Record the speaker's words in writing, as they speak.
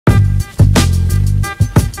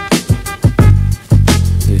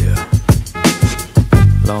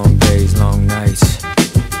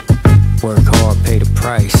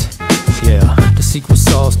secret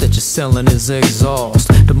sauce that you're selling is exhaust.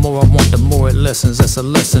 The more I want, the more it lessens. That's a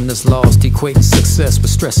lesson that's lost. Equating success with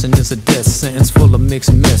stressing is a death sentence full of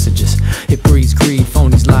mixed messages. It breeds greed,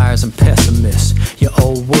 phonies, liars, and pessimists. Your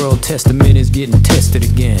old world testament is getting tested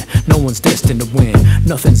again. No one's destined to win,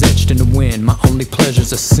 nothing's etched in the wind. My only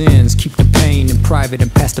pleasures are sins. Keep the pain in private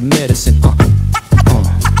and pass the medicine.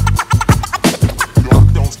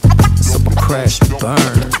 Simple crash,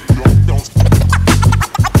 burn.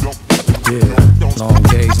 Yeah, long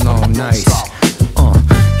days, long nights.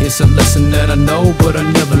 It's a lesson that I know but I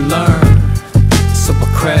never learned. Simple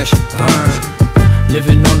crash, burn.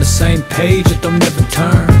 Living on the same page, it don't never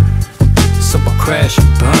turn. Simple crash,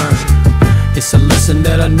 burn. It's a lesson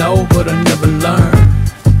that I know but I never learned.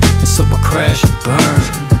 Simple crash, burn.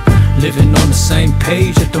 Living on the same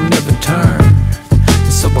page, it don't never turn.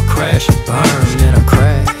 Simple crash, burn. And I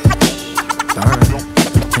crash, burn.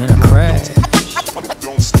 And I crash,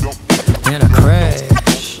 and I crash,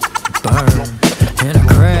 burn. And I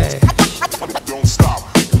crash.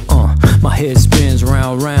 My head spins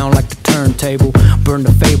round, round like the turntable. Burn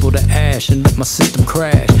the fable to ash and let my system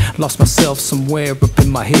crash. Lost myself somewhere up in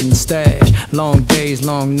my hidden stash. Long days,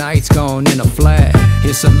 long nights gone in a flash.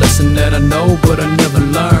 It's a lesson that I know but I never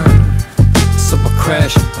learned. Simple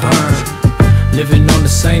crash, burn. Living on the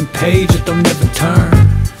same page, it don't never turn.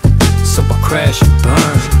 Simple crash,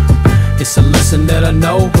 burn. It's a lesson that I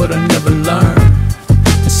know but I never learned.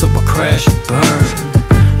 Simple crash, burn.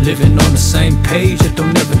 Living on the same page, it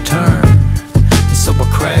don't never turn. Simple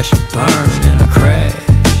crash, burn. And I crash,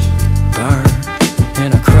 burn.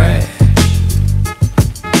 And I crash,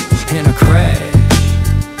 and I crash,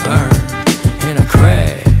 burn. And I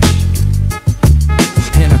crash,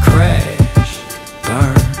 and I crash,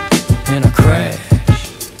 burn. And I crash,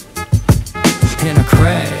 and I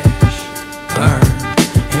crash, burn.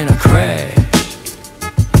 And I crash.